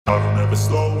I don't ever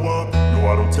slow up,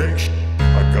 no I don't take shit.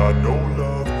 I got no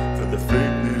love for the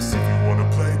fakeness. If you wanna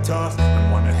play tough and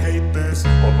wanna hate this,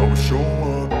 I'll always show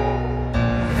up.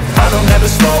 I don't ever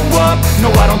slow up,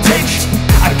 no I don't take shit.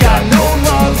 I got no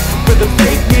love for the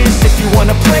fakeness. If you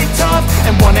wanna play tough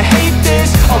and wanna hate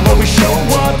this, I'll always show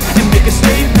up and make a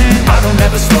statement. I don't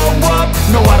ever slow up,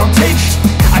 no I don't take shit.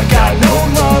 I got no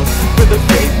love for the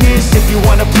fakeness. If you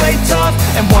wanna play tough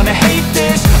and wanna hate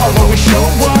this, I'll always show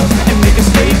up and make a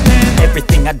statement.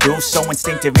 Everything I do so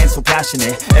instinctive and so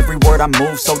passionate. Every word I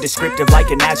move so descriptive like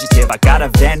an adjective. I got a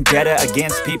vendetta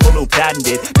against people who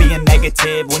patented being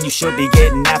negative when you should be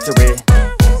getting after it.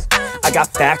 I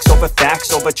got facts over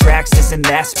tracks, this and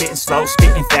that. Spitting slow,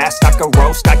 spitting fast, I could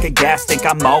roast, I could gas. Think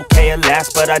I'm okay at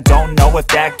last, but I don't know if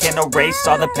that can erase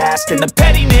all the past. And the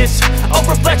pettiness, a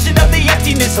reflection of the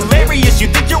emptiness. Hilarious, you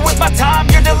think you're worth my time,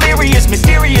 you're delirious.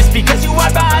 Mysterious, because you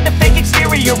hide behind a fake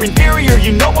exterior. Inferior,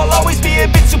 you know I'll always be a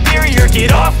bit superior.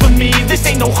 Get off of me, this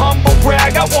ain't no humble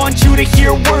brag. I want you to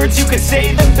hear words, you can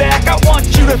say them back. I want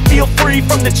you to feel free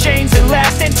from the chains that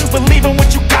last, and to believe in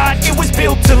what you got, it was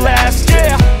built to last,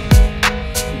 yeah.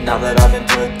 Now that I've been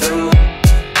put through,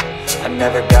 I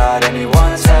never got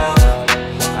anyone's help.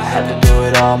 I had to do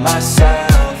it all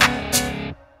myself.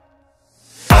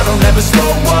 I don't ever slow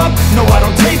up, no I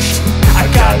don't take shit. I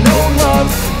got no love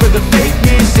for the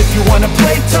fakeness. If you wanna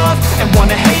play tough and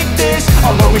wanna hate this,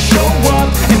 I'll always show up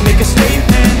and make a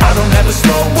statement. I don't ever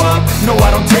slow up, no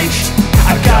I don't take shit.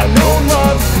 I got no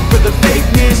love for the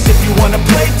fakeness. If you wanna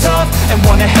play tough and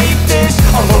wanna hate this,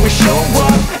 I'll always show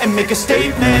up and make a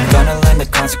statement. Gonna learn the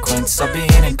consequence of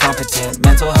being incompetent.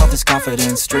 Mental health is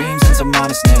confidence, dreams and some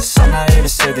honestness. I'm not here to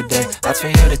save the day, that's for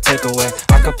you to take away.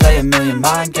 I could play a million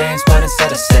mind games, but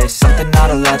instead I say something not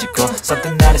illogical,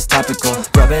 something that is topical.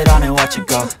 Rub it on and watch it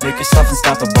go, make yourself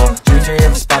unstoppable. Dreams are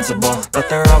irresponsible, but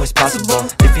they're always possible.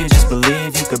 If you just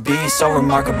believe, you could be so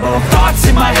remarkable. Thoughts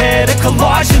in my head, a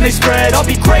collage and they spread. I'll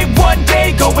be great one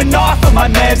day, going off of my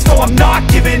meds. No, I'm not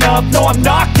giving up, no, I'm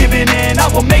not giving in. I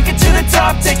will make it to the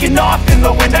top, taking off in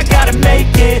the wind. I gotta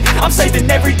make it, I'm saving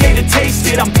every day to taste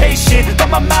it. I'm patient, but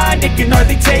my mind, it can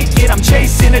hardly take it. I'm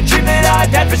chasing a dream that I've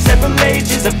had for several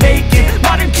ages. A vacant,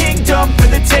 modern kingdom for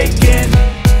the taking.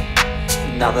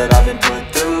 Now that I've been put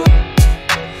through,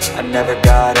 I never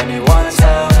got anyone's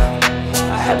help.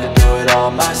 I had to do it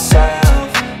all myself.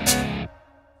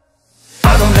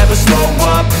 I don't ever slow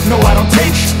up, no I don't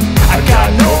take shit. I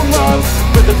got no love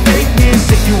for the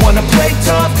fakeness. If you wanna play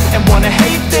tough and wanna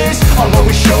hate this, I'll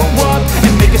always show up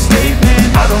and make a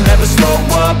statement. I don't ever slow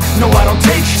up, no I don't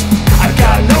take shit. I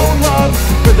got no love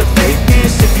for the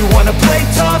fakeness. If you wanna play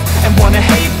tough and wanna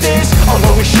hate this, I'll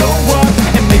always show up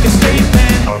and make a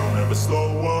statement. I don't ever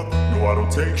slow up, no I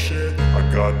don't take shit. I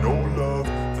got no love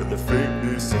for the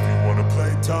fakeness. If you wanna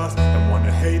play tough and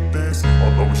wanna hate this,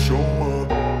 I'll always show up.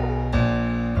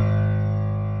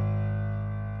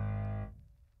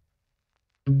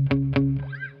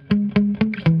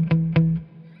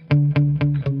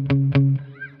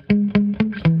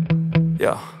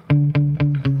 Yeah.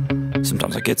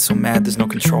 Sometimes I get so mad, there's no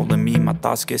controlling me. My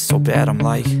thoughts get so bad, I'm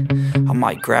like, I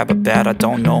might grab a bat, I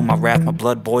don't know. My wrath, my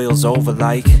blood boils over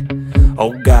like,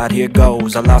 oh God, here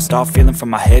goes. I lost all feeling from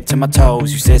my head to my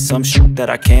toes. You said some shit that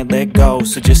I can't let go,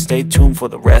 so just stay tuned for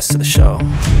the rest of the show.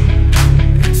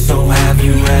 So have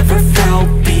you ever felt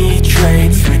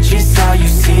betrayed? Switches how you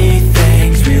see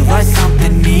things, realize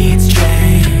something needs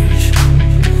change.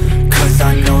 Cause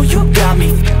I know you got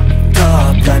me f***ed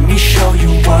up. Let me show you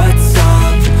what's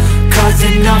up, cause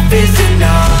enough is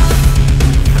enough.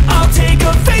 I'll take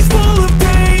a face full of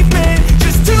pavement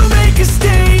just to make a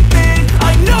statement.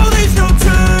 I know there's no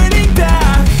turning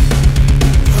back.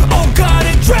 Oh God,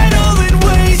 adrenaline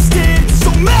wasted,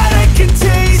 so mad I can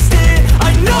taste it.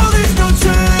 I know there's no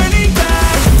turning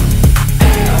back.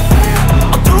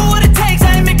 I'll do what it takes,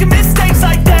 I ain't making mistakes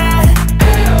like that.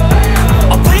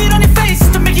 I'll bleed on your face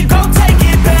to make you go take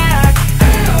it back.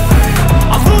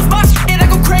 I'll lose my shit, I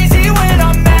go crazy when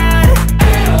I'm mad.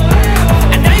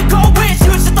 And now you go wish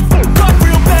you would shut the fuck up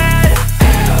real bad.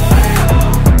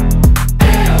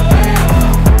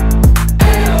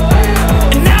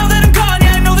 And now that I'm gone,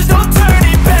 yeah, I know there's no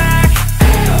turning back.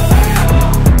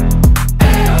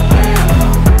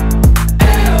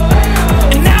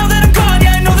 And now that I'm gone,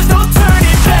 yeah, I know there's no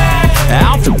turning back.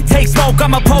 I'll take smoke,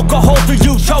 I'ma poke a hole through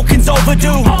you, choking's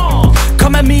overdue.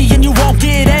 Come at me and you won't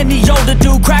get any older,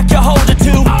 dude. Crack your holder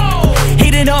too.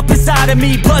 Heating up inside of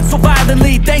me, blood so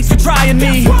violently. Thanks for trying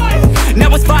me.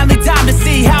 Now it's finally time to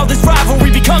see how this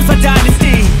rivalry becomes a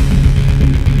dynasty.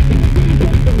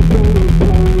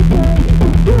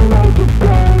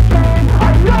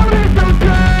 I know there's no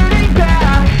turning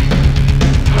back.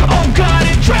 Oh God,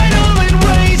 it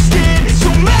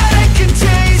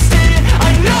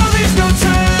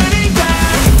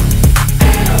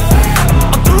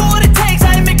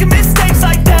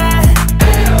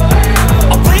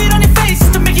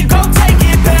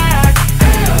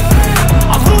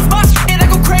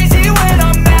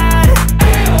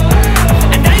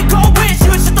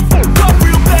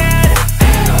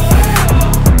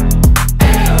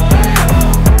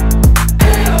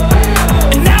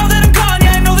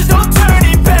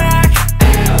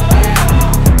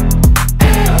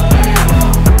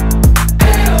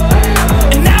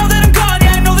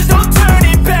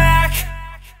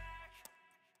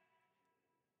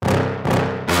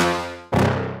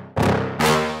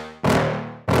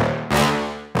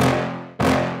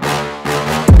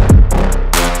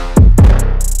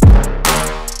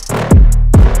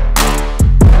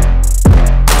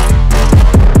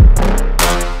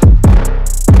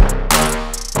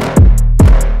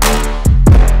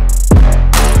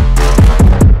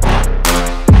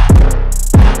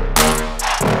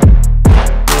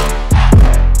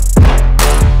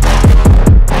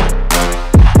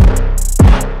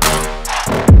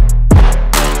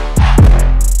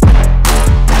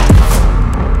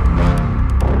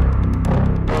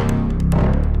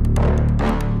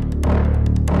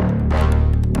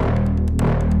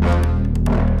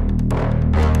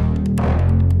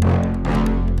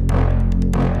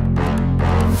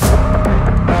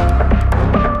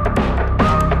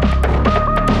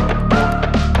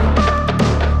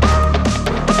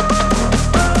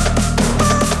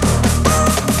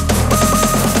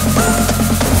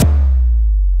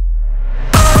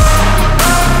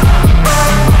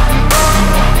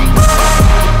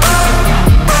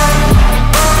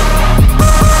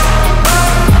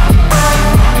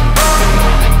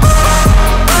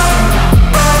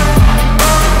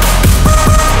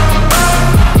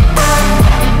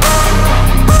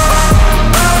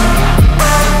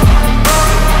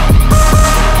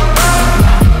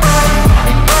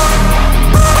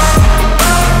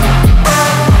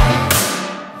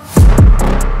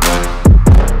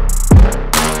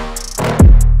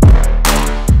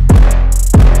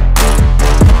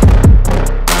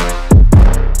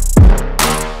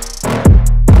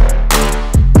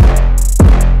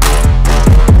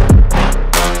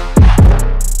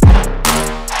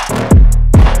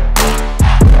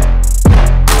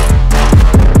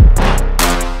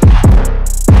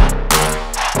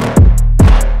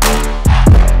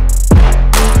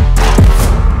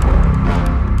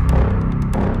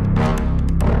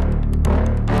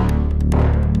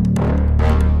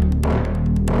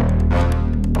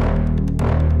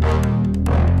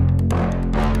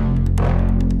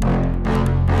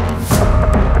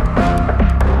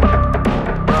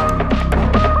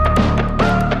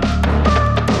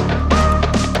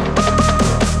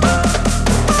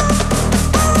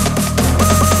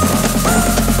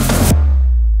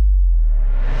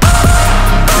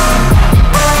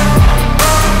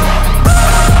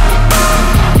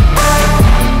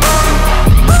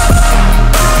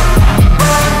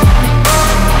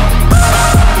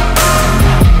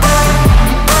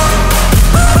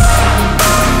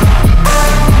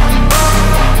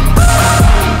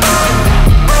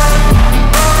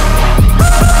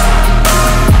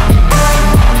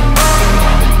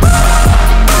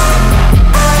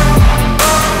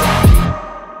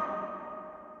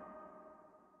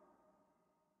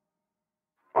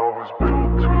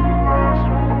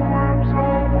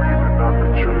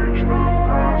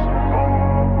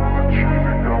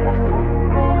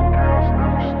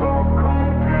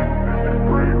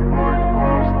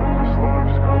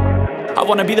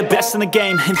wanna be the best in the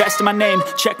game, invest in my name,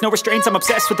 check no restraints, I'm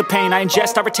obsessed with the pain. I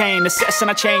ingest, I retain, assess and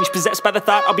I change, possessed by the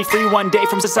thought I'll be free one day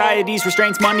from society's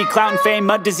restraints. Money, clout and fame,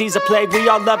 mud, disease, a plague. We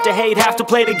all love to hate, have to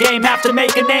play the game, have to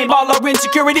make a name. All our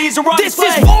insecurities are on display.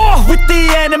 This is war with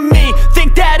the enemy,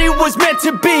 think that it was meant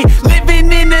to be.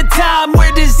 Living in a time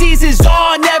where disease is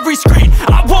on every screen.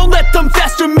 I won't let them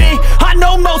fester me, I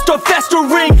know most are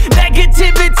festering.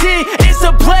 Negativity is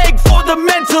a plague for the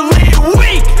mentally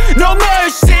weak. No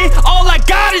mercy, all I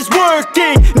got is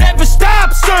working. Never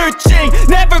stop searching,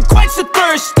 never quench the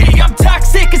thirsty. I'm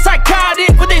toxic and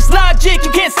psychotic, with this logic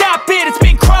you can't stop it. It's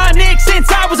been chronic since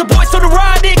I was a boy, so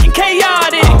neurotic and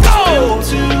chaotic. I'm built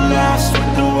to last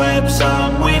with the webs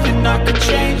I'm weaving. I could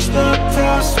change the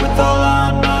past with all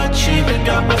I'm achieving.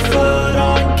 Got my foot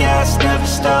on gas, never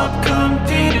stop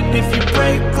competing. If you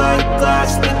break like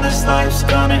glass, then this life's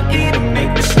gonna eat 'em.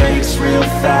 Make mistakes real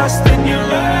fast, then you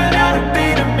learn how to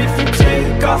beat 'em. If you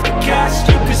take off the cast,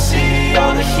 you can see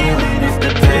all the healing. If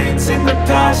the pain's in the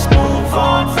past, move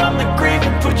on from the grave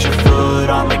and put your foot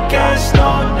on the gas.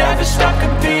 No, never stop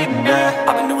competing, yeah.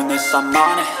 I've been doing this, I'm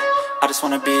on it. I just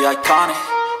wanna be iconic.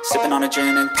 Sipping on a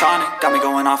gin and tonic, got me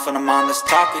going off when I'm on this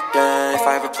topic, yeah. If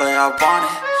I ever play, I want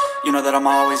it. You know that I'm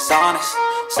always honest.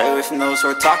 Stay away from those who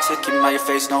are toxic. Keep them out your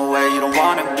face, no way, you don't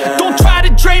want them, yeah. Don't try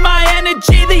to drain my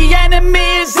energy. The enemy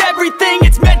is everything.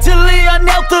 It's mentally,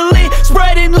 unhealthily,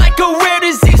 spreading like a rare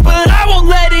disease. But I won't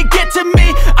let it get to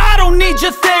me. I don't need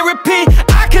your therapy.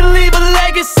 I can leave a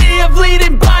legacy of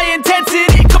leading by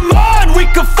intensity. Come on, we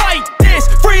can fight this.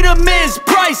 Freedom is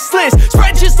priceless.